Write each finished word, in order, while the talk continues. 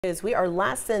We are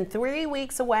less than 3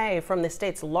 weeks away from the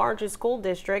state's largest school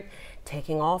district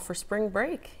taking off for spring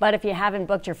break. But if you haven't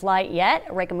booked your flight yet,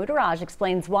 Rekha Mudaraj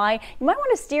explains why you might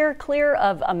want to steer clear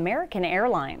of American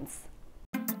Airlines.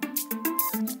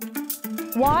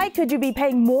 Why could you be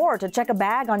paying more to check a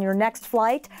bag on your next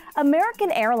flight?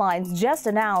 American Airlines just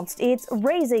announced it's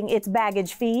raising its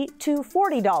baggage fee to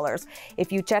 $40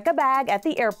 if you check a bag at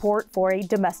the airport for a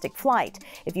domestic flight.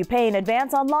 If you pay in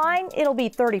advance online, it'll be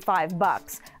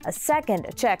 $35. A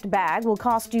second checked bag will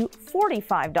cost you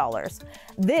 $45.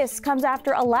 This comes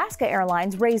after Alaska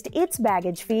Airlines raised its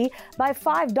baggage fee by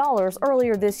 $5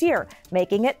 earlier this year,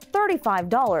 making it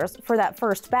 $35 for that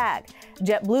first bag.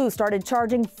 JetBlue started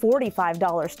charging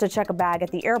 $45 to check a bag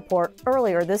at the airport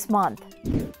earlier this month.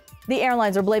 The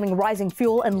airlines are blaming rising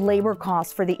fuel and labor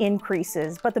costs for the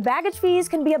increases, but the baggage fees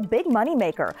can be a big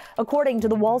moneymaker. According to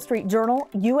the Wall Street Journal,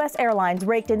 U.S. Airlines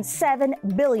raked in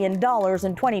 $7 billion in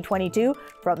 2022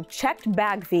 from checked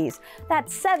bag fees.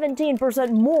 That's 17%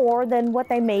 more than what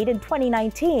they made in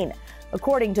 2019.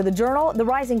 According to the Journal, the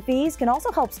rising fees can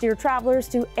also help steer travelers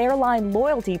to airline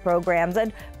loyalty programs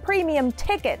and premium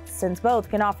tickets, since both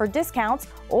can offer discounts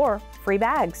or free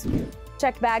bags.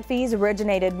 Checked bag fees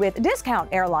originated with Discount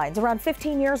Airlines around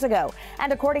 15 years ago.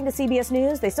 And according to CBS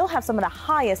News, they still have some of the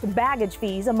highest baggage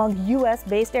fees among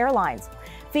U.S.-based airlines.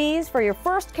 Fees for your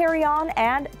first carry-on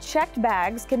and checked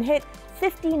bags can hit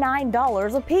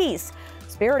 $59 a piece.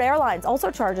 Spirit Airlines also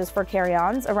charges for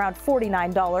carry-ons around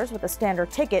 $49 with a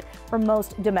standard ticket for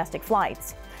most domestic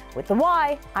flights. With the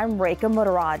Why, I'm Rekha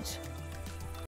Mudaraj.